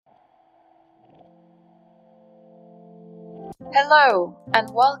Hello and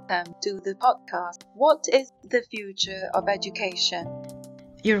welcome to the podcast, What is the Future of Education?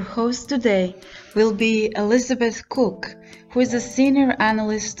 Your host today will be Elizabeth Cook, who is a Senior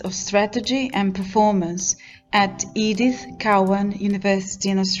Analyst of Strategy and Performance at Edith Cowan University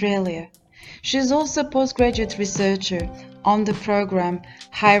in Australia. She is also a postgraduate researcher on the program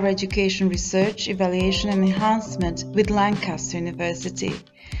Higher Education Research, Evaluation and Enhancement with Lancaster University.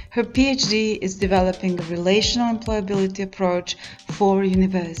 Her PhD is developing a relational employability approach for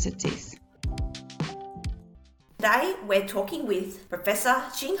universities. Today, we're talking with Professor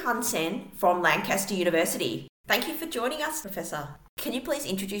Xinghan Sen from Lancaster University. Thank you for joining us, Professor. Can you please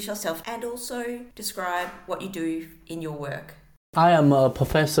introduce yourself and also describe what you do in your work? I am a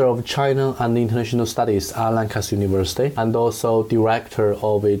professor of China and International Studies at Lancaster University and also director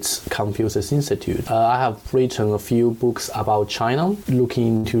of its Confucius Institute. I have written a few books about China,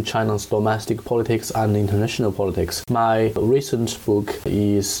 looking into China's domestic politics and international politics. My recent book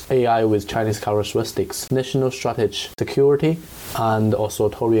is AI with Chinese Characteristics, National Strategy, Security, and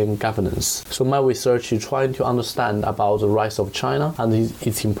Authoritarian Governance. So my research is trying to understand about the rise of China and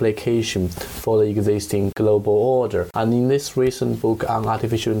its implication for the existing global order. And in this recent book on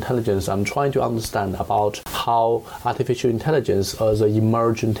artificial intelligence, I'm trying to understand about how artificial intelligence as an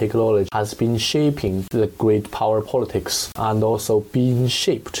emerging technology has been shaping the great power politics and also being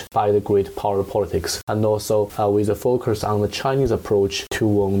shaped by the great power politics, and also with a focus on the Chinese approach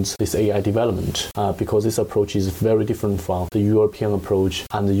towards this AI development, because this approach is very different from the European approach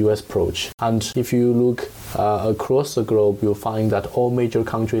and the US approach. And if you look across the globe, you'll find that all major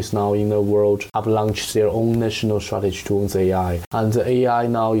countries now in the world have launched their own national strategy towards AI. And the AI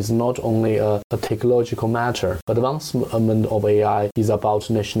now is not only a technological matter. Advancement of AI is about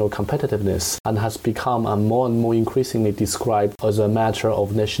national competitiveness and has become more and more increasingly described as a matter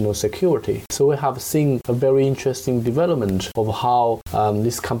of national security. So we have seen a very interesting development of how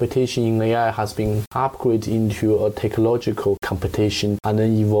this competition in AI has been upgraded into a technological competition and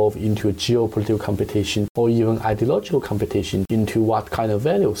then evolved into a geopolitical competition or even ideological competition into what kind of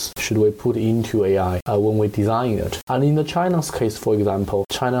values should we put into AI when we design it. And in the China's case, for example,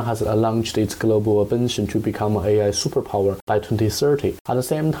 China has launched its global ambition to become an AI superpower by 2030. At the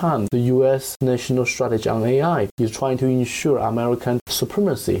same time, the US national strategy on AI is trying to ensure American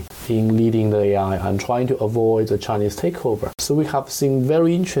supremacy in leading the AI and trying to avoid the Chinese takeover. So we have seen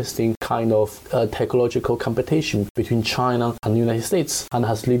very interesting kind of technological competition between China and the United States, and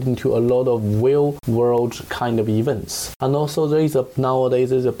has led to a lot of real-world kind of events. And also nowadays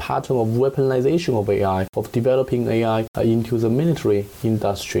there's a pattern of weaponization of AI, of developing AI into the military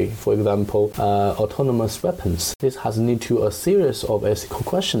industry, for example, autonomous weapons. This has led to a series of ethical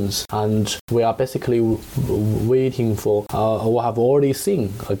questions, and we are basically waiting for, or have already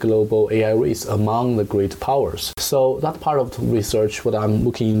seen, a global AI race among the great powers. So that part of the research, what I'm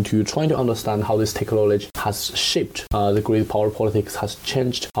looking into, trying to understand how this technology has shaped the great power politics, has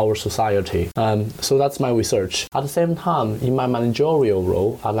changed our society. So that's my research. At the same time, in my managerial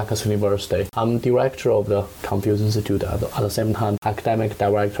role at Lancaster University, I'm director of the Confucius Institute, at the same time academic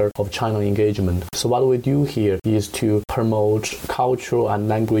director of China engagement. So what we do here is to promote cultural and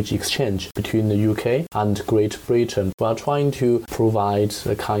language exchange between the UK and Great Britain. We are trying to provide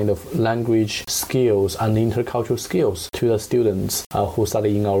a kind of language skills and intercultural skills to the students who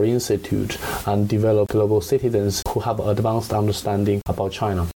study in our institute and develop global citizens who have advanced understanding about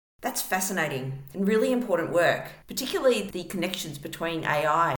China. That's fascinating and really important work, particularly the connections between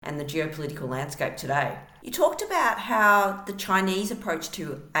AI and the geopolitical landscape today. You talked about how the Chinese approach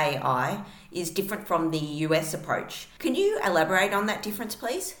to AI is different from the US approach. Can you elaborate on that difference,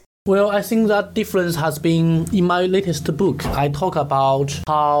 please? Well, I think that difference has been in my latest book. I talk about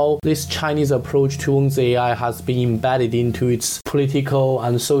how this Chinese approach towards AI has been embedded into its political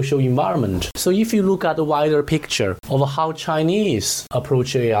and social environment. So if you look at the wider picture of how Chinese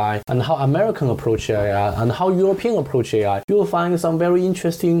approach AI and how American approach AI and how European approach AI, you will find some very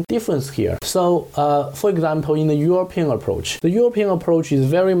interesting difference here. So, for example, in the European approach is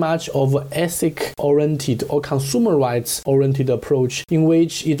very much of an ethic-oriented or consumer rights-oriented approach in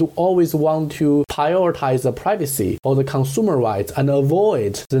which it always want to prioritize the privacy or the consumer rights and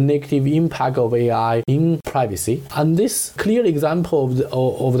avoid the negative impact of AI in privacy. And this clear example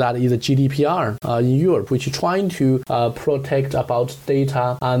of that is the GDPR in Europe, which is trying to protect about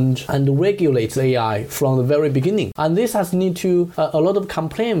data and regulate AI from the very beginning. And this has led to a lot of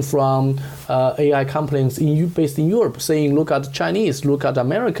complaints from AI companies based in Europe, saying, look at Chinese, look at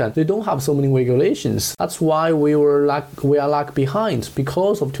American, they don't have so many regulations. That's why we are lag behind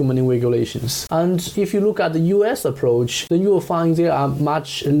because of too many regulations. And if you look at the US approach, then you will find there are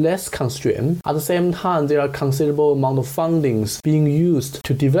much less constraints. At the same time, there are considerable amount of fundings being used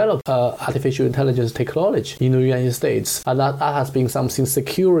to develop artificial intelligence technology in the United States. And that has been something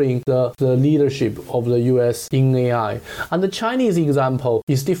securing the leadership of the US in AI. And the Chinese example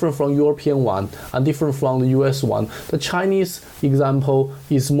is different from European one and different from the US one. The Chinese example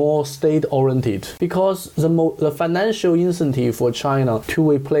is more state-oriented because the financial incentive for China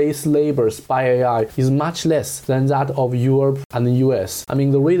to replace labors by AI is much less than that of Europe and the US. I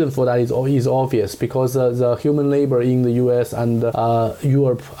mean, the reason for that is obvious because the human labor in the US and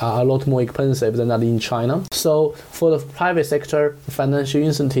Europe are a lot more expensive than that in China. So for the private sector, the financial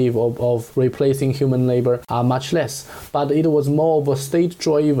incentive of replacing human labor are much less. But it was more of a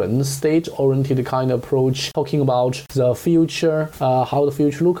state-driven, state-oriented kind of approach, talking about the future, how the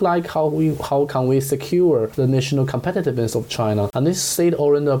future look like, how can we secure the national competitiveness of China. And this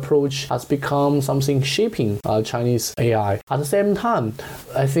state-oriented approach has become something shaping Chinese AI. At the same time,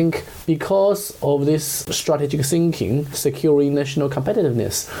 I think because of this strategic thinking, securing national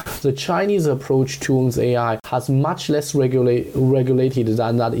competitiveness, the Chinese approach towards AI has much less regulated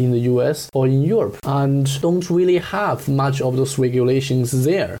than that in the US or in Europe, and don't really have much of those regulations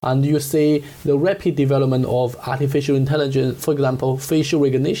there. And you see the rapid development of artificial intelligence, for example, facial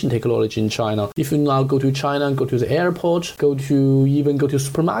recognition technology in China. If you now go to China, go to the airport, go to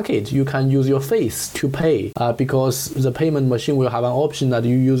supermarket, you can use your face to pay because the payment machine will have an option that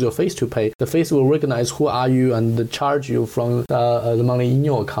you use your face to pay. The face will recognize who are you and charge you from the money in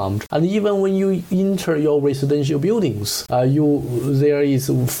your account. And even when you enter your residential buildings, there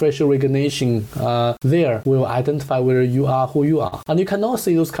is facial recognition there will identify whether you are who you are. And you cannot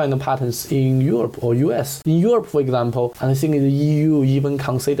see those kind of patterns in Europe or US. In Europe, for example, and I think the EU even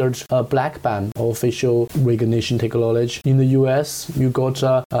considered a black ban of facial recognition technology. In the US, you got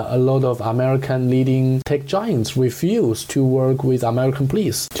a lot of American leading tech giants refuse to work with American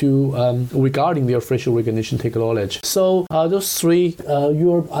police regarding their facial recognition technology. So those three,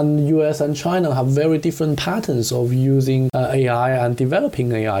 Europe and US and China, have very different patterns of using AI and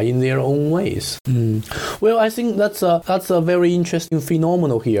developing AI in their own ways. Well, I think that's a very interesting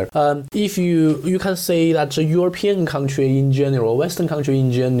phenomenon here. If you can say that the European country in general, Western country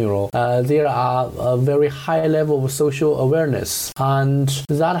in general, there are a very high level of social awareness, and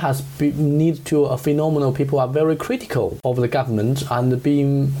that has led to a phenomenon. People are very critical of the government and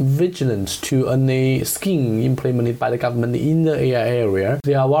being vigilant to any scheme implemented by the government in the AI area.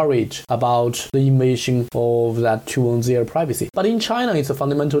 They are worried about the invasion of that towards their privacy. But in China, it's a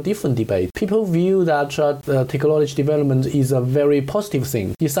fundamental different debate. People view that technology development is a very positive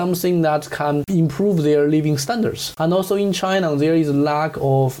thing. It's something that can improve their living standards. And also in China, there is a lack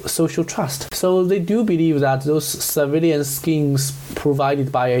of social trust. So they do believe that those surveillance schemes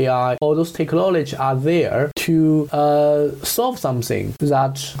provided by AI or those technology are there to solve something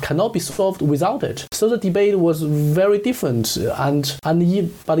that cannot be solved without it. So the debate was very different.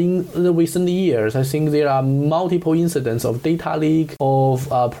 But in the recent years, I think there are multiple incidents of data leak, of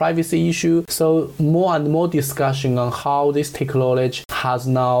privacy issue. So more and more discussion on how this technology has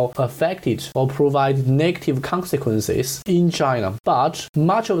now affected or provided negative consequences in China. But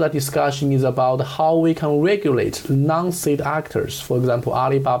much of that discussion is about how we can regulate non-state actors, for example,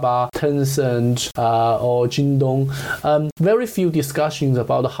 Alibaba, Tencent, or Jingdong. Very few discussions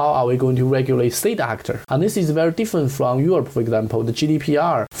about how are we going to regulate state actor. And this is very different from Europe, for example. The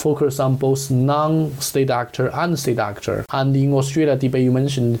GDPR focus on both non-state actor and state actor. And in Australia debate you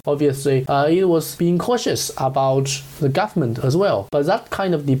mentioned, obviously, it was being cautious about the government as well. But that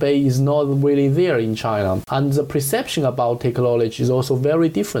kind of debate is not really there in China. And the perception about technology is also very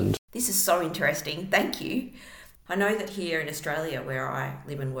different. This is so interesting. Thank you. I know that here in Australia, where I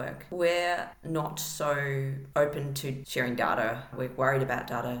live and work, we're not so open to sharing data. We're worried about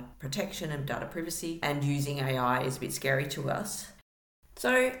data protection and data privacy, and using AI is a bit scary to us.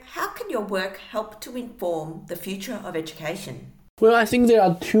 So how can your work help to inform the future of education? Well, I think there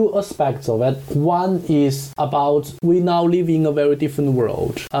are two aspects of it. One is about we now live in a very different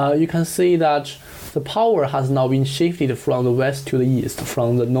world. You can see that the power has now been shifted from the west to the east,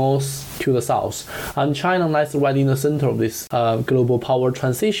 from the north to the south. And China lies right in the center of this global power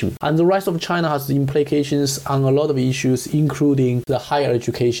transition. And the rise of China has implications on a lot of issues, including the higher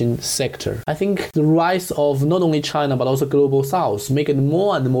education sector. I think the rise of not only China, but also global south make it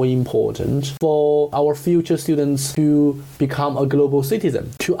more and more important for our future students to become a global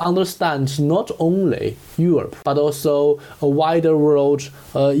citizen, to understand not only Europe, but also a wider world,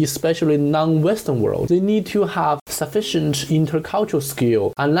 especially non-Western world. They need to have sufficient intercultural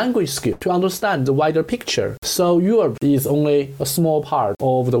skill and language skill to understand the wider picture. So Europe is only a small part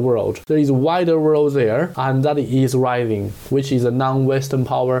of the world. There is a wider world there, and that is rising, which is a non-Western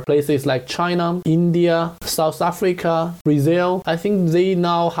power. Places like China, India, South Africa, Brazil, I think they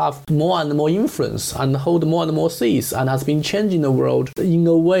now have more and more influence and hold more and more seats, and has been changing the world in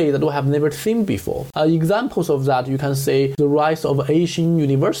a way that we have never seen before. Examples of that, you can say the rise of Asian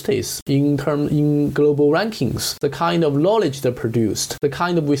universities in global rankings, the kind of knowledge they produced, the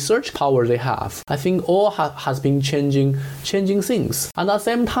kind of research power they have. I think all has been changing things. And at the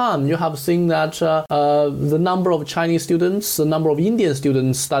same time, you have seen that the number of Chinese students, the number of Indian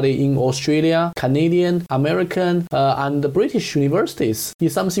students study in Australia, Canadian, American, and the British universities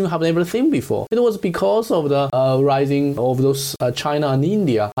is something you have never seen before. It was because of the rising of those China and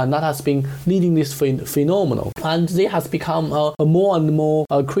India, and that has been leading this phenomenon. And they has become a more and more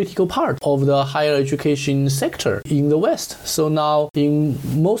critical part of the higher education sector in the West. So now in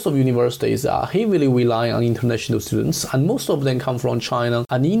most of universities are heavily relying on international students, and most of them come from China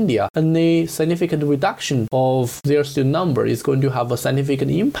and India. And a significant reduction of their student number is going to have a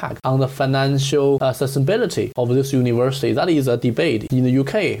significant impact on the financial sustainability of this university. That is a debate in the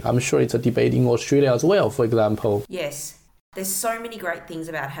UK. I'm sure it's a debate in Australia as well, for example. Yes. There's so many great things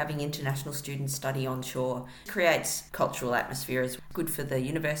about having international students study onshore. It creates cultural atmosphere. It's good for the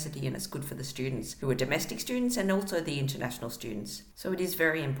university and it's good for the students who are domestic students and also the international students. So it is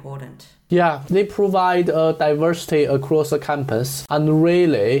very important. Yeah, they provide diversity across the campus and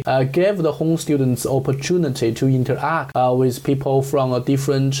really give the home students opportunity to interact with people from a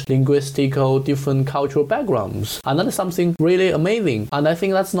different linguistical, different cultural backgrounds. And that is something really amazing. And I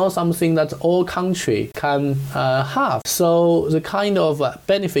think that's not something that all countries can have. So the kind of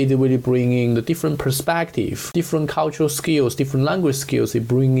benefit they really bring in, the different perspective, different cultural skills, different language skills they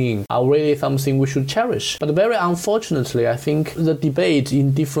bring in are really something we should cherish. But very unfortunately, I think the debate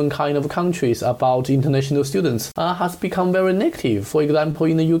in different kind of countries about international students has become very negative. For example,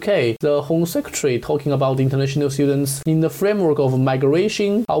 in the UK, the Home Secretary talking about international students in the framework of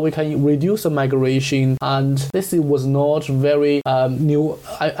migration, how we can reduce the migration, and this was not very new.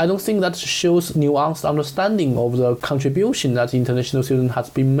 I don't think that shows nuanced understanding of the contribution that international student has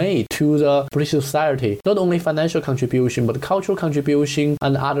been made to the British society. Not only financial contribution, but cultural contribution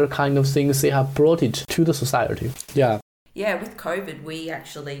and other kind of things they have brought it to the society. Yeah, with COVID, we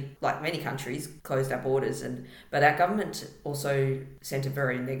actually, like many countries, closed our borders, but our government also sent a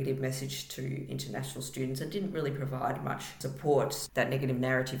very negative message to international students and didn't really provide much support. That negative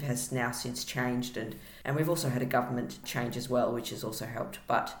narrative has now since changed, and we've also had a government change as well, which has also helped.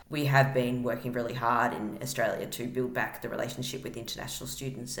 But we have been working really hard in Australia to build back the relationship with international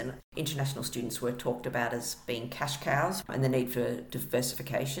students, and international students were talked about as being cash cows, and the need for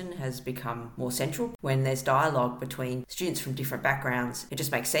diversification has become more central. When there's dialogue between students from different backgrounds, it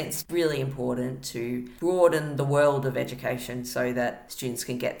just makes sense. Really important to broaden the world of education so that students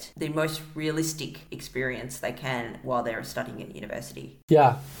can get the most realistic experience they can while they're studying at university.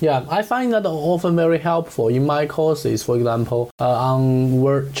 Yeah, I find that often very helpful in my courses, for example,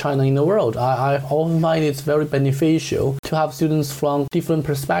 on China in the world. I often find it's very beneficial to have students from different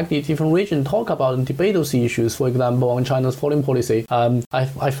perspectives, different regions talk about and debate those issues. For example, on China's foreign policy,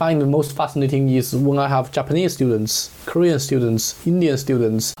 I find the most fascinating is when I have Japanese students, Korean students, Indian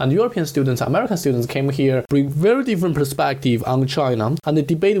students, and European students, American students came here, bring very different perspective on China, and they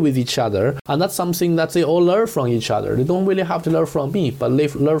debate with each other. And that's something that they all learn from each other. They don't really have to learn from me, but they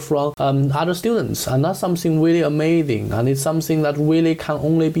learn from other students. And that's something really amazing. And it's something that really can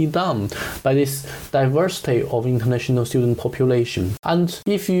only be done by this diversity of international student population. And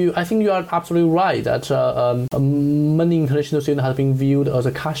I think you are absolutely right that many international students have been viewed as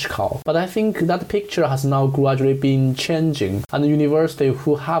a cash cow. But I think that picture has now gradually been changing, and the university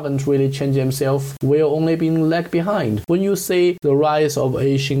who haven't really changed themselves will only be lag behind. When you see the rise of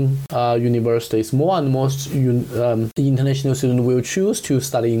Asian universities, more and more the international students will choose to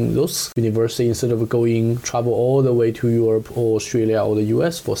study in those universities instead of travel all the way to Europe or Australia or the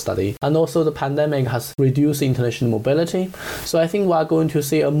US for study. And also the pandemic has reduced international mobility. So I think we are going to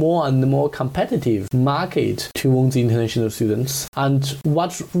see a more and more competitive market towards international students. And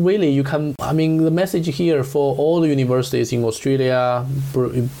what really the message here for all the universities in Australia,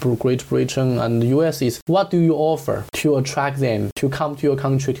 Great Britain and the US is, what do you offer to attract them to come to your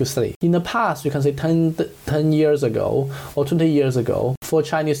country to study? In the past, you can say 10 years ago or 20 years ago, for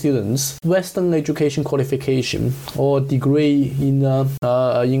Chinese students, Western education qualification or degree in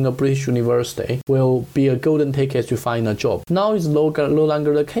a British university will be a golden ticket to find find a job. Now it's no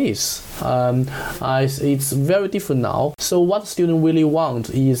longer the case. It's very different now. So what students really want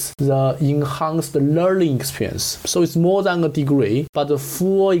is the enhanced learning experience. So it's more than a degree, but a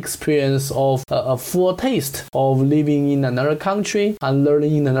full experience of a full taste of living in another country and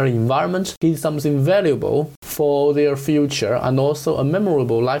learning in another environment is something valuable for their future and also a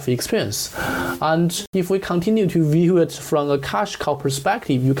memorable life experience. And if we continue to view it from a cash cow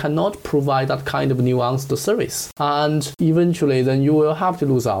perspective, you cannot provide that kind of nuanced service. And eventually then you will have to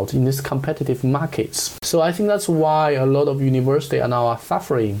lose out in this competitive markets. So I think that's why a lot of universities are now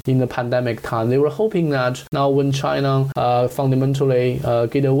suffering in the pandemic time. They were hoping that now when China fundamentally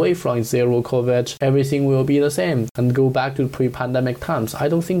get away from its zero COVID, everything will be the same and go back to pre-pandemic times. I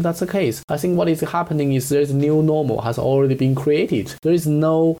don't think that's the case. I think what is happening is there's a new normal has already been created. There is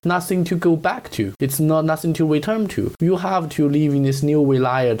nothing to go back to. It's not nothing to return to. You have to live in this new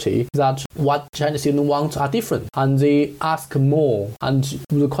reality that what Chinese students want are different and they ask more. And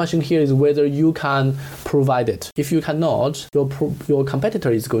the question here is whether you can provide it. If you cannot, your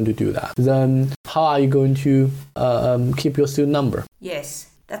competitor is going to do that. Then how are you going to keep your student number? Yes.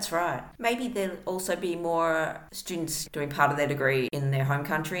 That's right. Maybe there'll also be more students doing part of their degree in their home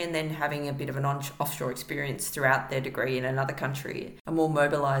country and then having a bit of an offshore experience throughout their degree in another country, a more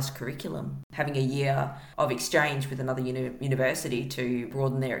mobilised curriculum, having a year of exchange with another university to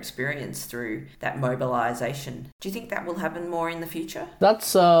broaden their experience through that mobilisation. Do you think that will happen more in the future?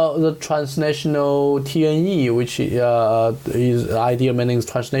 That's the transnational TNE, which is idea meaning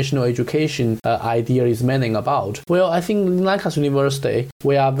transnational education idea is meaning about. Well, I think in Lancaster University,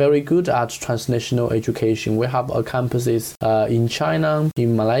 we are very good at transnational education. We have campuses in China,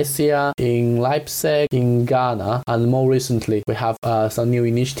 in Malaysia, in Leipzig, in Ghana, and more recently we have some new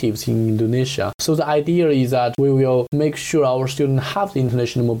initiatives in Indonesia. So the idea is that we will make sure our students have the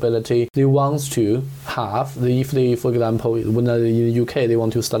international mobility they want to have. If they, for example, when they're in the UK, they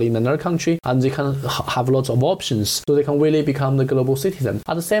want to study in another country, and they can have lots of options, so they can really become the global citizen.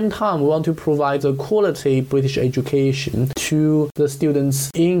 At the same time, we want to provide a quality British education to the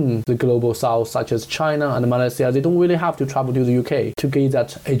students in the global south, such as China and Malaysia. They don't really have to travel to the UK to get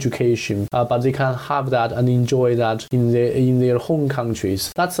that education, but they can have that and enjoy that in their home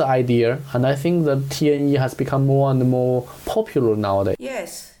countries. That's the idea, and I think that TNE has become more and more popular nowadays.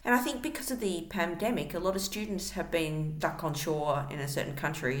 Yes. And I think because of the pandemic, a lot of students have been stuck on shore in a certain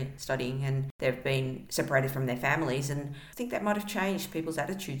country studying and they've been separated from their families. And I think that might have changed people's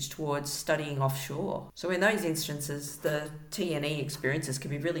attitudes towards studying offshore. So in those instances, the TNE experiences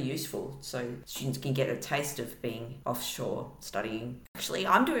can be really useful. So students can get a taste of being offshore studying. Actually,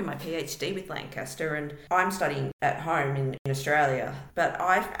 I'm doing my PhD with Lancaster and I'm studying at home in Australia. But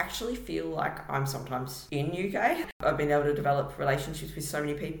I actually feel like I'm sometimes in UK. I've been able to develop relationships with so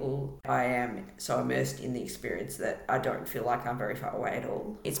many people. I am so immersed in the experience that I don't feel like I'm very far away at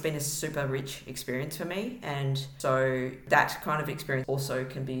all. It's been a super rich experience for me, and so that kind of experience also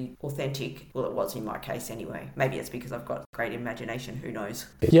can be authentic. Well, it was in my case anyway. Maybe it's because I've got great imagination, who knows?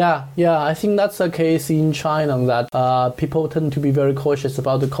 Yeah, I think that's the case in China, that people tend to be very cautious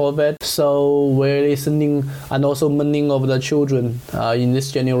about the COVID. So we're listening, and also many of the children in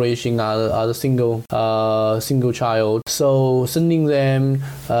this generation are the single child. So sending them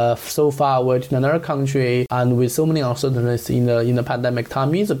so far away to another country and with so many uncertainties in the pandemic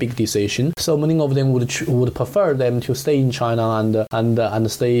time is a big decision. So many of them would prefer them to stay in China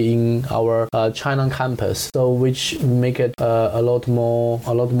and stay in our China campus. So which make it a lot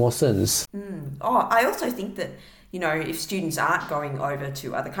more sense. I also think that, if students aren't going over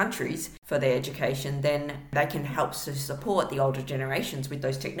to other countries for their education, then they can help to support the older generations with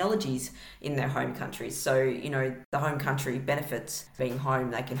those technologies in their home countries. So, the home country benefits being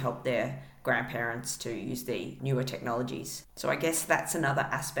home. They can help their grandparents to use the newer technologies. So I guess that's another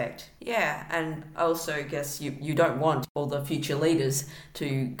aspect. Yeah, and I also guess you don't want all the future leaders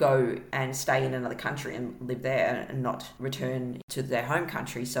to go and stay in another country and live there and not return to their home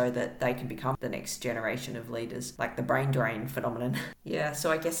country so that they can become the next generation of leaders, like the brain drain phenomenon. Yeah,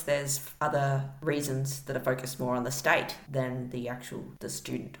 so I guess there's other reasons that are focused more on the state than the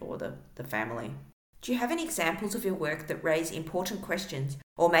student or the family. Do you have any examples of your work that raise important questions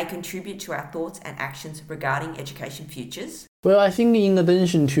or may contribute to our thoughts and actions regarding education futures? Well, I think in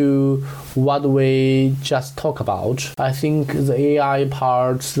addition to what we just talked about, I think the AI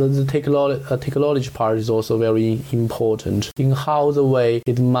part, the technology part is also very important in how the way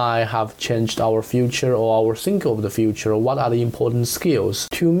it might have changed our future or our thinking of the future. What are the important skills?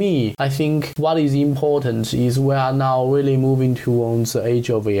 To me, I think what is important is we are now really moving towards the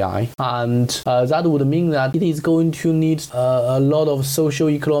age of AI, and that would mean that it is going to need a lot of social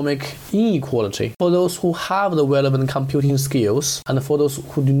socio-economic inequality. For those who have the relevant computing skills and for those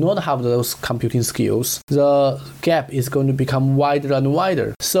who do not have those computing skills, the gap is going to become wider and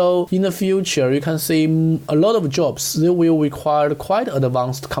wider. So in the future, you can see a lot of jobs, they will require quite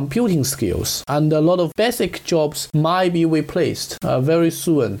advanced computing skills, and a lot of basic jobs might be replaced very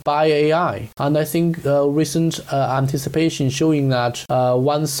soon by AI. And I think recent anticipation showing that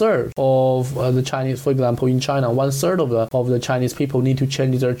 1/3 of the Chinese, for example, in China, 1/3 of the Chinese people need to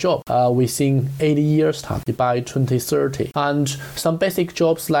change their job within 80 years time by 2030. And some basic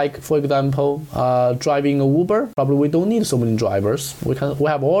jobs like, for example, driving a Uber, probably we don't need so many drivers. We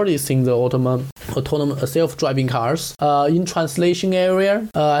have already seen the autonomous self-driving cars. In translation area,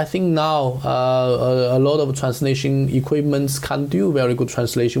 I think now a lot of translation equipments can do very good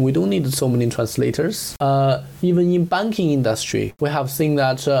translation. We don't need so many translators. Even in banking industry, we have seen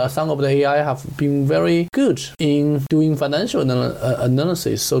that some of the AI have been very good in doing financial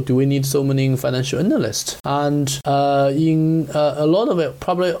analysis. So do we need so many financial analysts? And in a lot of it,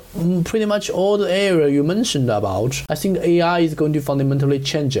 probably pretty much all the area you mentioned about, I think AI is going to fundamentally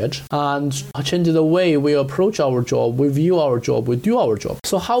change it and change the way we approach our job, we view our job, we do our job.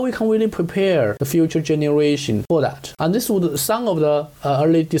 So how we can really prepare the future generation for that? And this would some of the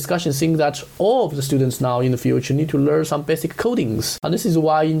early discussions think that all of the students now in the future need to learn some basic codings. And this is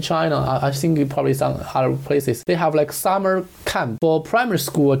why in China, I think probably some other places, they have like summer camp for primary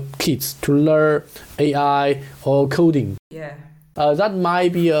school kids to learn AI or coding. Yeah. That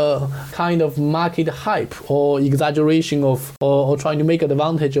might be a kind of market hype or exaggeration of or trying to make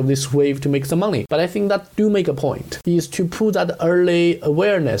advantage of this wave to make some money. But I think that do make a point, is to put that early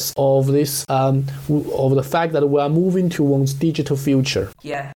awareness of this of the fact that we are moving towards digital future.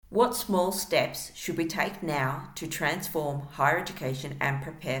 Yeah. What small steps should we take now to transform higher education and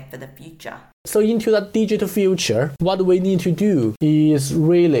prepare for the future? So into that digital future, what we need to do is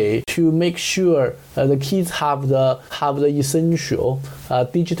really to make sure the kids have the essential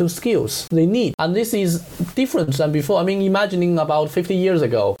digital skills they need. And this is different than before. I mean, imagining about 50 years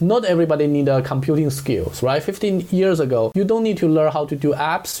ago, not everybody need computing skills, right? 15 years ago, you don't need to learn how to do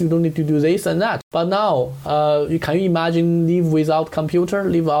apps, you don't need to do this and that. But now, can you imagine live without computer,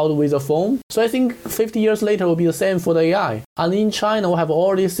 live out with a phone? So I think 50 years later will be the same for the AI. And in China, we have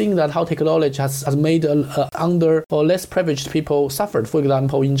already seen that how technology has made under or less privileged people suffered. For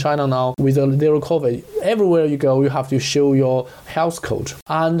example, in China now, with zero COVID, everywhere you go, you have to show your health code.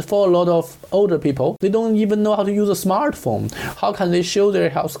 And for a lot of older people, they don't even know how to use a smartphone. How can they show their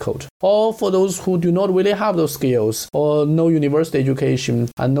health code? Or for those who do not really have those skills or no university education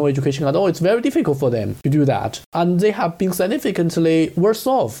and no education at all, it's very difficult for them to do that. And they have been significantly worse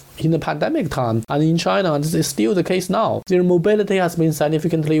off in the pandemic time. And in China, this is still the case now. Their mobility has been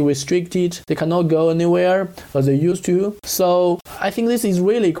significantly restricted. They cannot go anywhere as they used to. So I think this is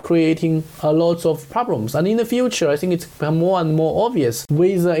really creating lots of problems. And in the future, I think it's become more and more obvious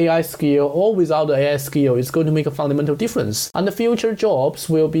with the AI skill or without the AI skill, it's going to make a fundamental difference. And the future jobs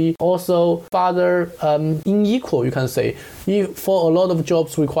will be also further unequal, you can say. If for a lot of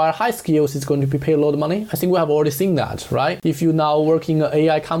jobs require high skills, it's going to be paid a lot of money. I think we have already seen that, right? If you now work in an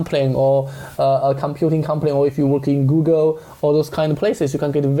AI company or a computing company, or if you work in Google or those kind of places, you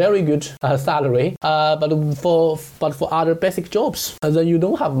can get a very good salary. But for other basic jobs, then you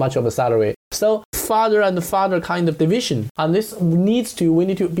don't have much of a salary. So farther and farther kind of division, and this we need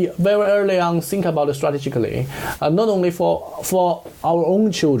to be very early on think about it strategically, not only for our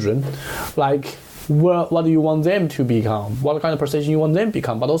own children, like what do you want them to become, what kind of person you want them to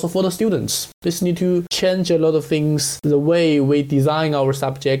become, but also for the students. This need to change a lot of things, the way we design our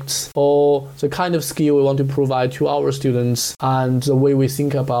subjects or the kind of skill we want to provide to our students and the way we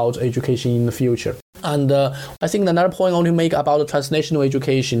think about education in the future. And I think another point I want to make about the transnational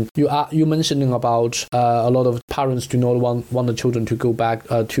education, you mentioning about a lot of parents do not want the children to go back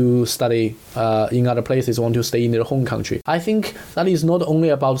to study in other places, want to stay in their home country. I think that is not only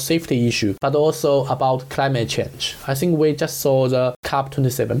about safety issue, but also about climate change. I think we just saw the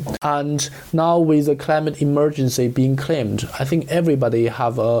COP27, and now with the climate emergency being claimed, I think everybody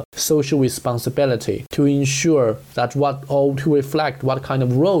have a social responsibility to ensure that to reflect what kind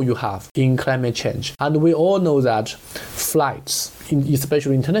of role you have in climate change. And we all know that flights,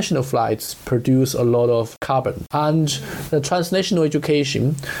 especially international flights, produce a lot of carbon. And the transnational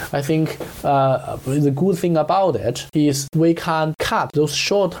education, I think the good thing about it is we can cut those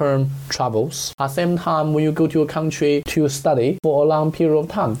short-term travels. At the same time, when you go to a country to study for a long period of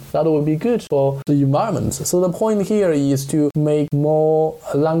time, that will be good for the environment. So the point here is to make more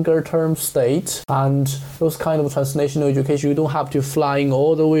longer-term stays, and those kind of transnational education, you don't have to flying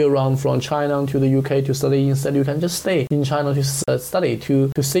all the way around from China to the UK to study. Instead, you can just stay in China to that study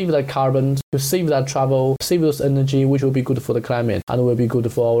to save that carbon, to save that travel, save those energy, which will be good for the climate and will be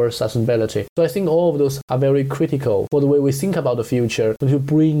good for our sustainability. So I think all of those are very critical for the way we think about the future, to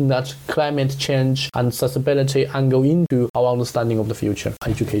bring that climate change and sustainability angle into our understanding of the future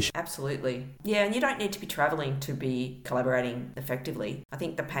education. Absolutely. Yeah, and you don't need to be travelling to be collaborating effectively. I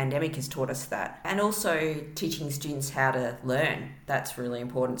think the pandemic has taught us that. And also teaching students how to learn. That's really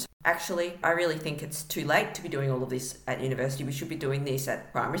important. Actually, I really think it's too late to be doing all of this at university. We should be doing this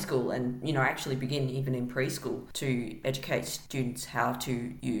at primary school and, actually begin even in preschool to educate students how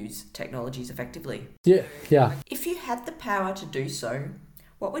to use technologies effectively. Yeah. If you had the power to do so,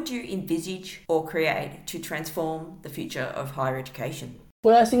 what would you envisage or create to transform the future of higher education?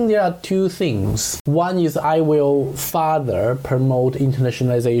 Well, I think there are two things. One is I will further promote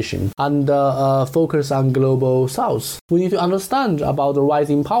internationalization and focus on global south. We need to understand about the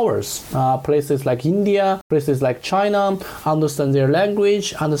rising powers, places like India, places like China, understand their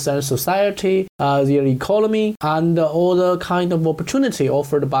language, understand society, their economy, and all the kind of opportunity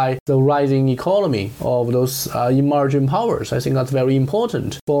offered by the rising economy of those emerging powers. I think that's very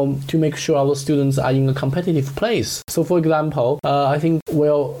important to make sure our students are in a competitive place. So, for example, I think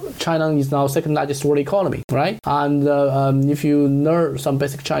China is now second largest world economy, right? And if you learn some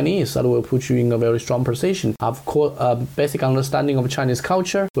basic Chinese, that will put you in a very strong position. Of course, basic understanding of Chinese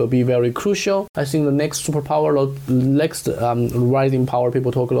culture will be very crucial. I think the next superpower, next rising power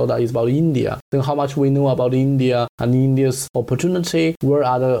people talk a lot is about India. Then how much we know about India and India's opportunity, where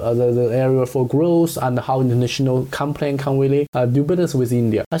are the area for growth, and how international company can really do business with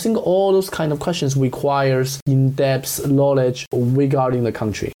India. I think all those kind of questions requires in-depth knowledge regarding the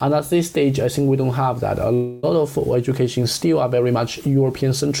country. And at this stage, I think we don't have that. A lot of education still are very much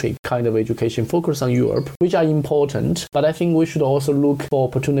European-centric kind of education, focused on Europe, which are important. But I think we should also look for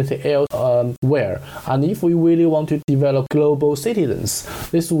opportunity elsewhere. And if we really want to develop global citizens,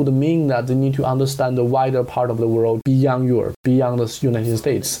 this would mean that they need to understand the wider part of the world beyond Europe, beyond the United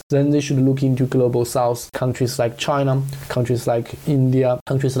States. Then they should look into global south, countries like China, countries like India,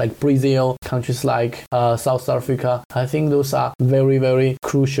 countries like Brazil, countries like South Africa. I think those are very, very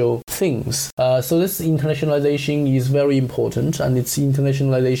crucial things. So this internationalization is very important, and it's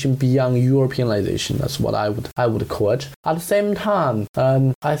internationalization beyond Europeanization. That's what I would call it. At the same time,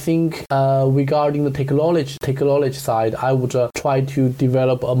 I think regarding the technology side, I would try to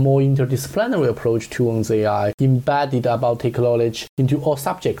develop a more interdisciplinary approach towards AI, embedded about technology into all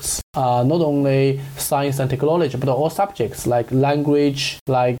subjects, not only science and technology, but all subjects like language,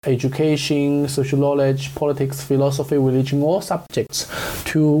 like education, social knowledge, politics, philosophy, religion, all subjects,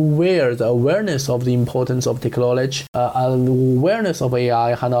 to where the awareness of the importance of technology, awareness of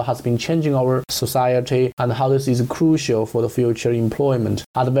AI, how has been changing our society, and how this is crucial for the future employment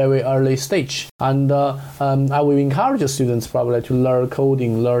at a very early stage. And I will encourage students probably to learn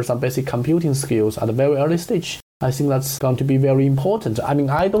coding, learn some basic computing skills at a very early stage. I think that's going to be very important. I mean,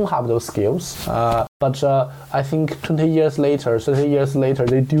 I don't have those skills, but I think 20 years later, 30 years later,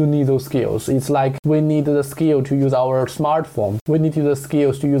 they do need those skills. It's like we need the skill to use our smartphone. We need the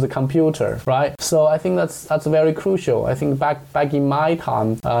skills to use a computer, right? So I think that's very crucial. I think back in my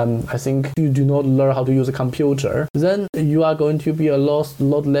time, I think if you do not learn how to use a computer, then you are going to be a lot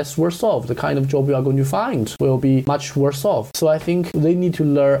less worse off. The kind of job you are going to find will be much worse off. So I think they need to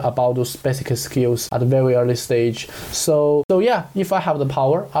learn about those basic skills at a very early stage. So yeah, if I have the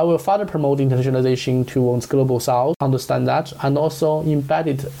power, I will further promote internationalization towards global south, understand that, and also embed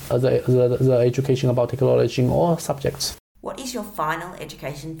it the education about technology in all subjects. What is your final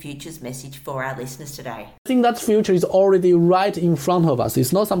education futures message for our listeners today? I think that future is already right in front of us.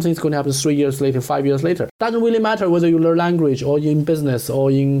 It's not something that's going to happen 3 years later, 5 years later. Doesn't really matter whether you learn language or in business or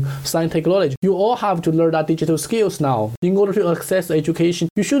in science technology. You all have to learn that digital skills now in order to access education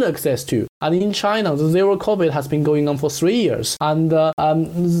you should access to. And in China, the zero COVID has been going on for 3 years. And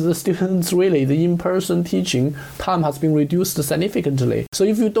the students really, the in-person teaching time has been reduced significantly. So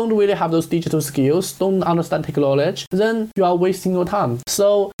if you don't really have those digital skills, don't understand technology, then you are wasting your time.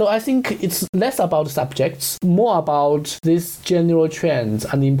 So I think it's less about subjects, more about these general trends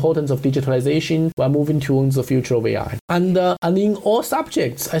and the importance of digitalization while moving towards the future of AI. And in all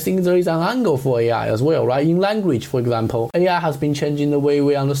subjects, I think there is an angle for AI as well, right? In language, for example, AI has been changing the way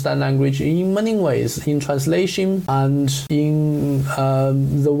we understand language in many ways, in translation and in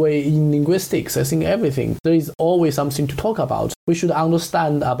the way in linguistics. I think everything. There is always something to talk about. We should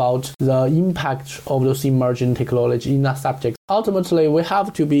understand about the impact of those emerging technology in that subject ultimately we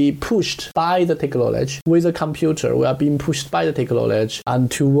have to be pushed by the technology. With a computer, we are being pushed by the technology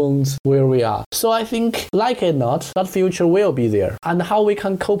and towards where we are. So I think, like it or not, that future will be there. And how we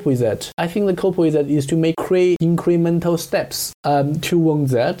can cope with it? I think the cope with it is to create incremental steps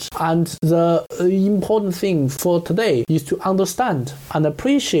towards that. And the important thing for today is to understand and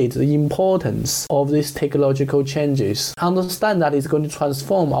appreciate the importance of these technological changes. Understand that it's going to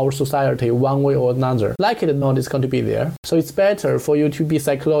transform our society one way or another. Like it or not, it's going to be there. So it's better for you to be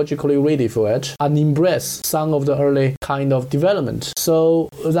psychologically ready for it and embrace some of the early kind of development. So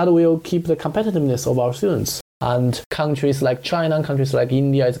that will keep the competitiveness of our students. And countries like China, countries like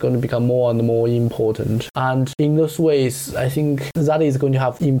India is going to become more and more important. And in those ways, I think that is going to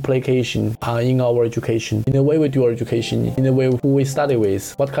have implication in our education, in the way we do our education, in the way who we study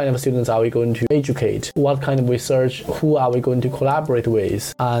with, what kind of students are we going to educate, what kind of research, who are we going to collaborate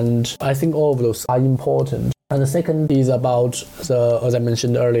with. And I think all of those are important. And the second is about as I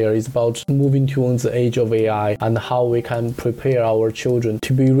mentioned earlier, is about moving towards the age of AI and how we can prepare our children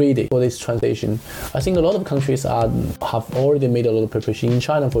to be ready for this transition. I think a lot of countries have already made a lot of preparation. In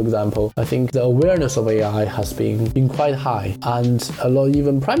China, for example, I think the awareness of AI has been quite high, and a lot,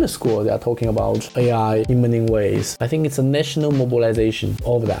 even primary school, they are talking about AI in many ways. I think it's a national mobilization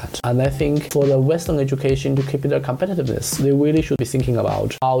of that. And I think for the Western education to keep their competitiveness, they really should be thinking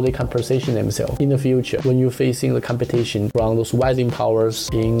about how they can position themselves in the future when you facing the competition from those rising powers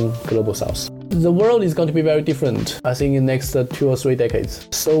in global south. The world is going to be very different, I think, in the next 2 or 3 decades.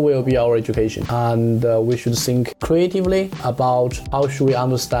 So will be our education. And we should think creatively about how should we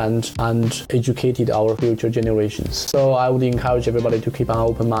understand and educate our future generations. So I would encourage everybody to keep an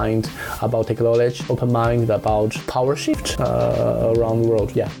open mind about technology, open mind about power shift around the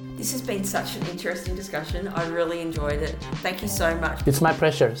world. Yeah. This has been such an interesting discussion. I really enjoyed it. Thank you so much. It's my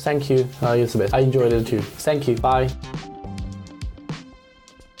pleasure. Thank you, Elizabeth. I enjoyed it too. Thank you. Bye.